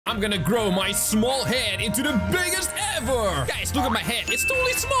I'm gonna grow my small head into the biggest ever. Guys, look at my head. It's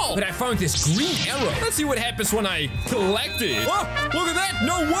totally small. But I found this green arrow. Let's see what happens when I collect it. Oh, look at that.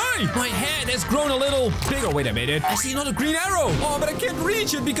 No way. My head has grown a little bigger. Wait a minute. I see another green arrow. Oh, but I can't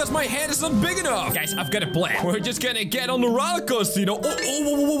reach it because my head is not big enough. Guys, I've got a plan. We're just gonna get on the roller coaster, you know.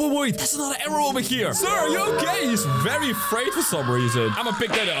 Oh, wait. There's another arrow over here. Sir, are you okay? He's very afraid for some reason. I'm gonna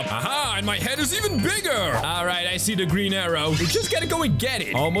pick that up. Aha, and my head is even bigger. All right, I see the green arrow. We just gotta go and get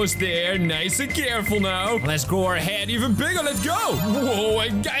it. Almost there. Nice and careful now. Let's grow our head even bigger. Let's go. Whoa,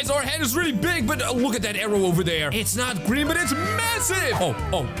 and guys, our head is really big, but look at that arrow over there. It's not green, but it's massive.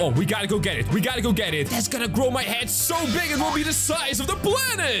 Oh, we gotta go get it. We gotta go get it. That's gonna grow my head so big it will be the size of the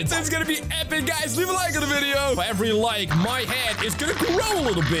planet. That's gonna be epic, guys. Leave a like on the video. For every like, my head is gonna grow a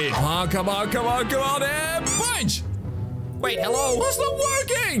little bit. Oh, come on, and punch. Wait, hello? What's not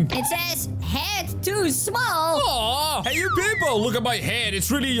working? It says head too small. Aw, hey you people, look at my head.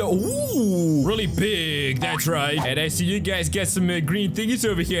 It's really, really big. That's right. And I see you guys get some green thingies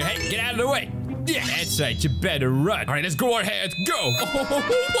over here. Hey, get out of the way. Yeah, that's right. You better run. All right, let's go our head. Go.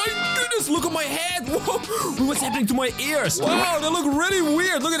 Oh, my goodness. Look at my head. Whoa. What's happening to my ears? Wow, they look really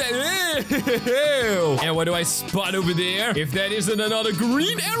weird. Look at that. And what do I spot over there? If that isn't another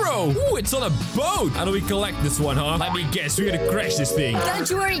green arrow. Ooh, it's on a boat. How do we collect this one, huh? Let me guess. We're gonna crash this thing. Don't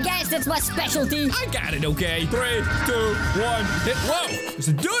you worry, guys. That's my specialty. I got it, okay? 3, 2, 1. Hit. Whoa. There's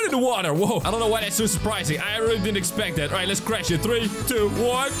a dude in the water. Whoa. I don't know why that's so surprising. I really didn't expect that. All right, let's crash it. 3, 2, 1.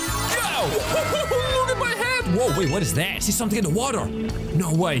 Go. Look at my head. Whoa, wait, what is that? I see something in the water.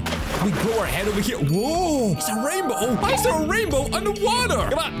 No way. We grow our head over here. Whoa, it's a rainbow. Why is there a rainbow underwater?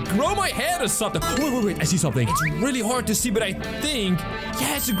 Come on, grow my head or something. Wait, I see something. It's really hard to see, but I think,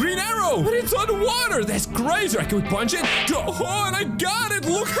 yeah, it's a green arrow. But it's underwater. That's crazy. Right, can we punch it? Oh, and I got it.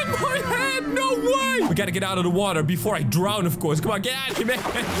 Look at my head. No way. We gotta get out of the water before I drown, of course. Come on, get out of here,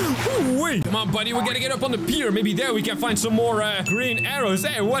 man. Wait. Come on, buddy. We gotta get up on the pier. Maybe there we can find some more green arrows.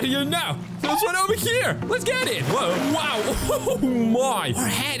 Hey, what do you know? There's one over here. Let's get it. Whoa, wow. Oh, my. Our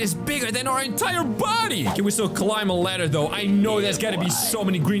head is bigger than our entire body. Can we still climb a ladder, though? I know there's gotta be so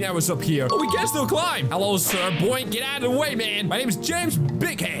many green arrows up here. Oh, we can still climb. Hello, sir. Boy, get out of the way, man. My name is James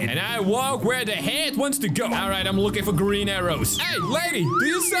Bighead, and I walk where the head wants to go. All right, I'm looking for green arrows. Hey, lady, do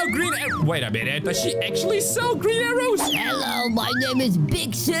you sell green arrows? Wait a minute. Does she actually sell green arrows? Hello, my name is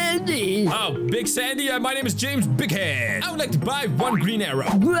Big Sandy. Oh, Big Sandy. My name is James Bighead. I would like to buy 1 green arrow.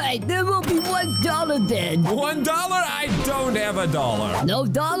 Right, there will be $1 then. $1? I don't have $1. No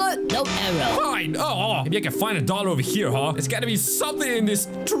dollar, no arrow. Fine. Oh, maybe I can find $1 over here, huh? There's gotta be something in this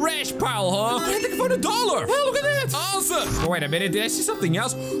trash pile, huh? I think I found $1. Hey, look at that. Awesome. Oh, wait a minute. Did I see something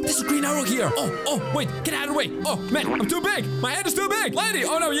else? There's a green arrow here. Oh, wait. Get out of the way. Oh, man, I'm too big. My head is too big. Lady,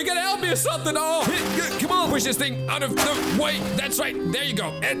 oh no, you gotta help me or something. Oh, come on. Push this thing out of the way. That's right. There you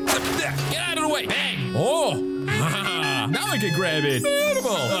go. And, get out of the way. Bang. Oh. Now I can grab it.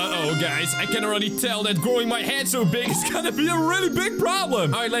 Beautiful. Uh-oh, guys. I can already tell that growing my head so big is gonna be a really big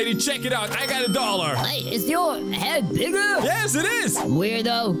problem. All right, lady, check it out. I got $1. Hey, is your head bigger? Yes, it is.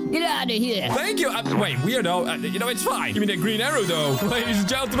 Weirdo. Get out of here. Thank you. Wait, weirdo. You know, it's fine. Give me that green arrow, though. Ladies and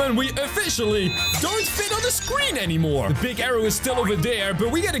gentlemen, we officially don't fit on the screen anymore. The big arrow is still over there,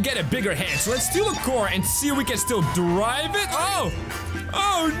 but we gotta get a bigger head. So let's steal a car and see if we can still drive it.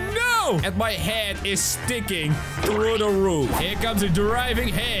 Oh, no! And my head is sticking through the roof. Here comes a driving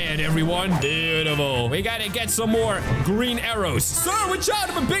head, everyone. Beautiful. We gotta get some more green arrows. Sir, watch out!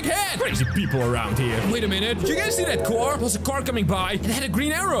 I'm a big head! Crazy people around here. Wait a minute. Did you guys see that car? There was a car coming by. It had a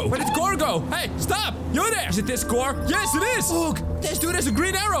green arrow. Where did the car go? Hey, stop! You there! Is it this car? Yes, it is! Look! This dude has a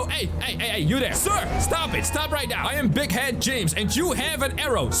green arrow! Hey, you there! Sir, stop it! Stop right now! I am Big Head James, and you have an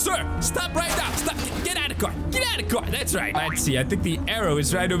arrow. Sir, stop right now! Stop! Get out of the car! Get out of the car! That's right. Let's see. I think the arrow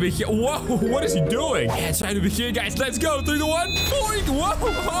is right over here. Whoa! What is he doing? Yeah, it's right over here, guys. Let's go! 3, 2, 1. Boing! Whoa!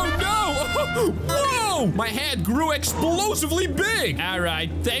 Oh no! Whoa! My head grew explosively big. All right.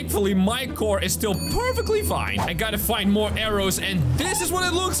 Thankfully, my core is still perfectly fine. I gotta find more arrows, and this is what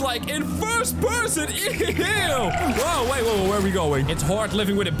it looks like in first person. Ew! Whoa! Wait! Where are we going? It's hard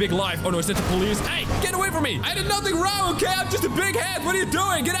living with a big life. Oh no! Is that the police? Hey! Get away from me! I did nothing wrong. Okay? I'm just a big head. What are you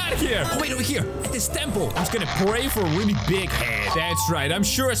doing? Get out of here! Oh wait! Over here at this temple. I'm just gonna pray for a really big head. That's right. I'm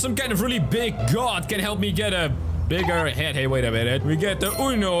sure some kind of really big god can help me get a bigger head. Hey, wait a minute. We get the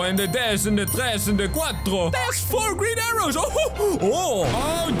uno and the des and the tres and the cuatro. That's 4 green arrows.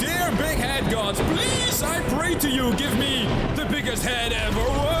 Oh, dear big head gods. Please, I pray to you, give me the biggest head ever.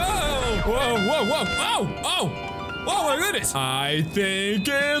 Whoa. Oh, my goodness. I think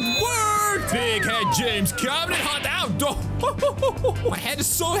it worked. worked. Big head James coming in hot out. My head is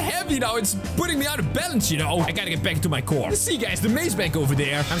so heavy now. It's putting me out of balance, you know. I gotta get back to my core. Let's see, guys. The maze bank over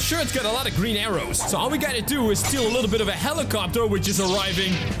there. I'm sure it's got a lot of green arrows. So all we gotta do is steal a little bit of a helicopter, which is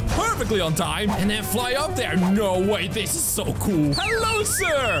arriving perfectly on time, and then fly up there. No way. This is so cool. Hello,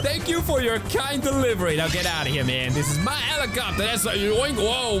 sir. Thank you for your kind delivery. Now get out of here, man. This is my helicopter. That's a yoink.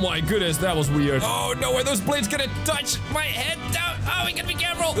 Whoa, my goodness. That was weird. Oh, no. Are those blades gonna touch my head? Oh, we gotta be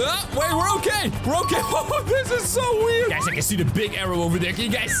careful. Wait, we're okay. We're okay. Oh, this is so weird. Guys, I can see the big arrow over there. Can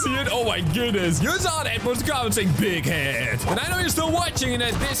you guys see it? Oh, my goodness. You saw that. Most comments saying big head. And I know you're still watching, and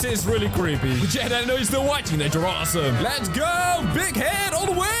that this is really creepy. But yeah, I know you're still watching. That you're awesome. Let's go. Big head all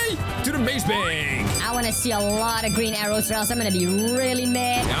the way to the maze bank. I want to see a lot of green arrows, or else I'm gonna be really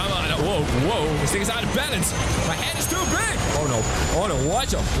mad. Come on. Whoa. This thing is out of balance. My head is too big. Oh, no.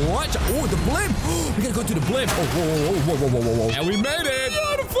 Watch out. Oh, the blimp. We gotta go to the blimp. Oh, whoa. And we made it.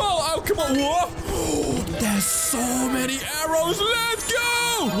 Beautiful. Oh, come on. Whoa. There's so many arrows. Let's go.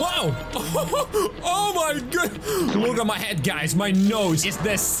 Wow. Oh, my god. Look at my head, guys. My nose is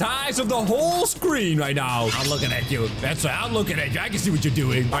the size of the whole screen right now. I'm looking at you. That's right. I'm looking at you. I can see what you're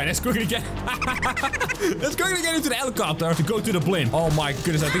doing. All right, let's quickly get... let's quickly get into the helicopter to go to the blimp. Oh, my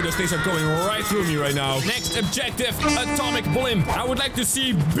goodness. I think those things are going right through me right now. Next objective, atomic blimp. I would like to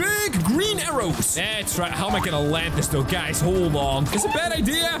see big green arrows. That's right. How am I going to land this, though? Guys, hold on. It's a bad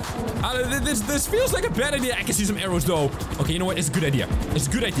idea. This feels like a bad idea. I can see some arrows, though. Okay, you know what? It's a good idea. It's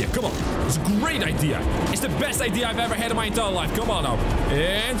a good idea. Come on. It's a great idea. It's the best idea I've ever had in my entire life. Come on now.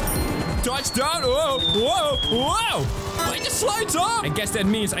 And... touchdown. Whoa. It just slides off. I guess that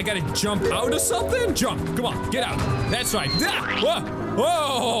means I gotta jump out or something. Jump. Come on. Get out. That's right.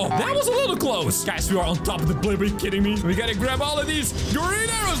 Whoa. That was a little close. Guys, we are on top of the blimp. Are you kidding me? We gotta grab all of these green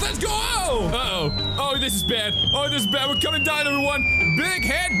arrows. Let's go. Oh, this is bad. We're coming down, everyone. Big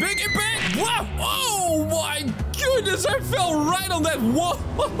head. Big impact. Whoa. Oh, my goodness. I fell right on that. Whoa.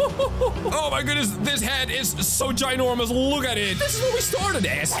 Oh, my goodness. This head is so ginormous. Look at it. This is what we started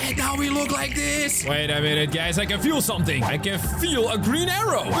as. And now we look like this. Wait a minute, guys. I can feel something. I can feel a green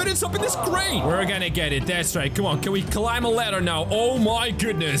arrow. But it's up in this crate. We're gonna get it. That's right. Come on. Can we climb a ladder now? Oh, my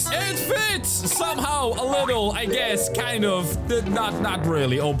goodness. It fits. Somehow a little, I guess. Kind of. Not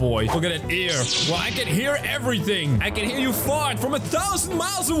really. Oh, boy. Look at that ear. Well, I can hear everything. I can hear you fart from 1,000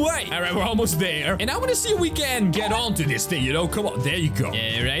 miles away. All right, we're almost there. And I want to see if we can get onto this thing, you know? Come on. There you go.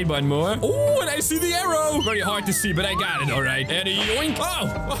 All right, one more. Oh, and I see the arrow. Very hard to see, but I got it. All right. And a yoink.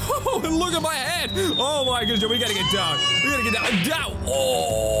 Oh, look at my head. Oh, my goodness. We gotta get down. Down.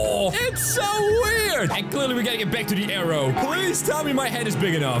 Oh, it's so weird. And clearly, we gotta get back to the arrow. Please tell me my head is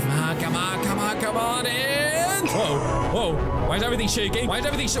big enough. Come on. And... Whoa. Why is everything shaking? What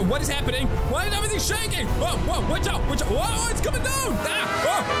is happening? Why is everything shaking? Whoa. Watch out. Whoa, it's coming down.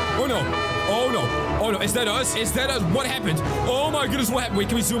 Oh, no. Is that us? What happened? Oh, my goodness. What happened? Wait,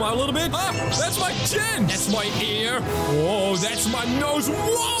 can we zoom out a little bit? That's my chin. That's my ear. Whoa, that's my nose.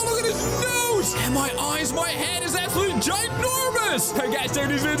 Whoa, look at his nose. And my eyes. My head is absolutely ginormous. Hey, guys, check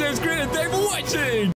these videos. Great. And thanks for watching.